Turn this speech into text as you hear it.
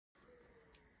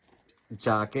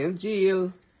Jack and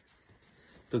Jill,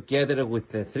 together with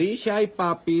the 3 shy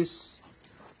puppies,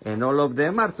 and all of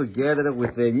them are together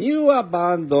with the new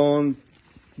abandoned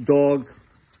dog,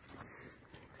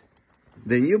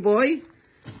 the new boy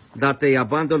that they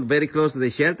abandoned very close to the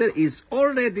shelter is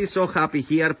already so happy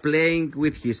here playing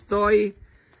with his toy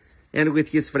and with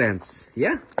his friends.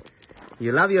 Yeah?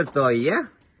 You love your toy, yeah?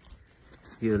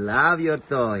 You love your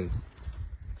toy.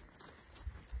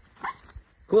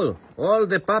 Cool. All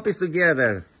the puppies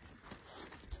together.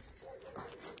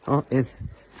 Oh, and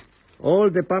all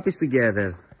the puppies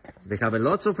together. They have a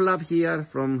lots of love here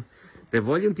from the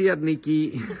volunteer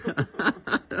Nikki.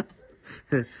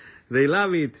 They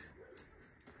love it.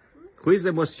 Who is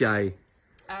the most shy?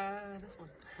 This one.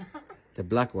 The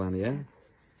black one, yeah?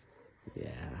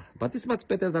 Yeah. But it's much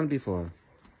better than before.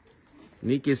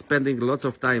 Nikki is spending lots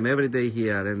of time every day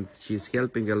here, and she's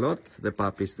helping a lot the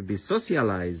puppies to be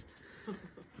socialized.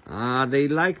 They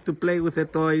like to play with the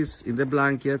toys in the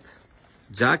blanket.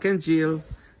 Jack and Jill,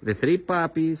 the 3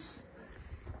 puppies,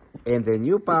 and the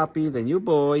new puppy, the new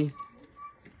boy,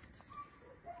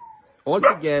 all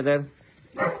together.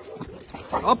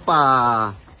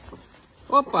 Opa!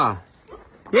 Opa!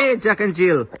 Hey, Jack and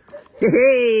Jill!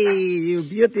 Hey, you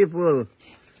beautiful!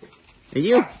 And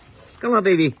you? Come on,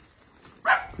 baby.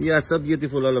 You are so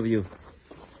beautiful, all of you.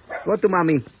 Go to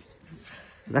mommy.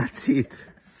 That's it.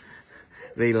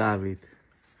 They love it.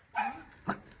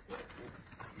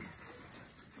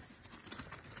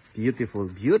 Beautiful,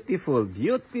 beautiful,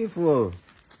 beautiful.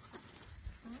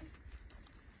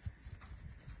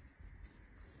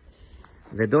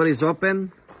 The door is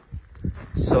open,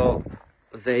 so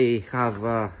they have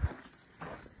a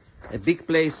big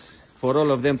place for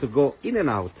all of them to go in and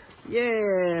out.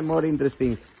 Yeah, more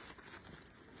interesting.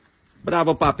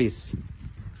 Bravo, puppies.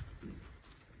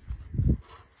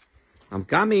 I'm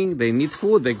coming. They need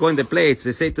food. They go in the plates.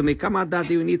 They say to me, come on,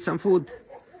 Daddy, we need some food.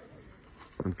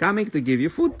 I'm coming to give you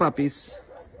food, puppies.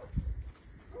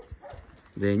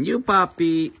 The new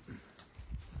puppy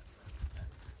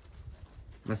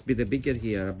must be the bigger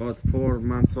here, about 4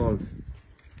 months old.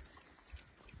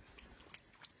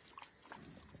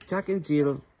 Jack and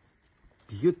Jill,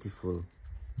 beautiful.